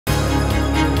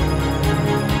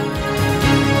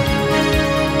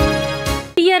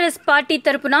TRS party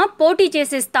తరపున పోటీ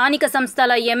చేసే స్థానిక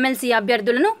సంస్థల MLC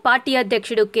అభ్యర్థులను పార్టీ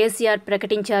అధ్యక్షుడు KCR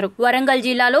ప్రకటించారు. వరంగల్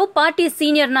జిల్లాలో పార్టీ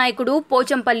సీనియర్ నాయకుడు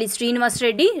పోచంపల్లి శ్రీనివాస్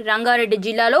రెడ్డి, రంగారెడ్డి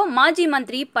జిల్లాలో మాజీ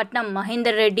మంత్రి పట్నం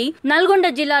మహేందర్ రెడ్డి, నల్గొండ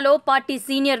జిల్లాలో పార్టీ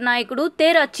సీనియర్ నాయకుడు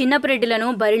తేరా చిన్నపరెడ్డిలను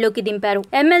బరిలోకి దింపారు.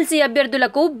 MLC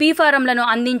అభ్యర్థులకు బీ ఫారంలను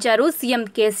అందించారు సీఎం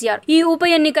KCR. ఈ ఉప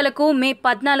ఎన్నికలకు మే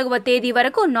 14వ తేదీ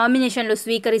వరకు నామినేషన్లు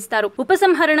స్వీకరిస్తారు.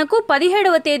 ఉపసంహరణకు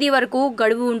 17వ తేదీ వరకు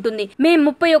గడువు ఉంటుంది. మే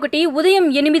 31 ఉదయం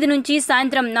 8 నుంచి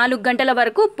సాయంత్రం 4 గంటల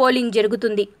వరకు పోలింగ్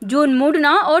జరుగుతుంది. జూన్ 3న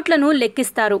ఓట్లను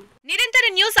లెక్కిస్తారు. నిరంతర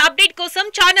న్యూస్ అప్డేట్ కోసం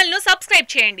ఛానల్ ను సబ్స్క్రైబ్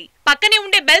చేయండి. పక్కనే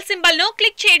ఉండే బెల్ సింబల్ ను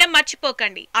క్లిక్ చేయడం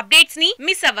మర్చిపోకండి. అప్డేట్స్ ని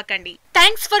మిస్ అవ్వకండి.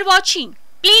 Thanks for watching.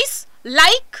 Please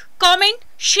like, comment,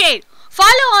 share.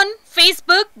 Follow on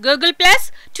Facebook, Google+,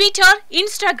 Twitter,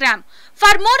 Instagram.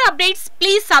 For more updates,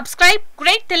 please subscribe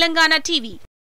Great Telangana TV.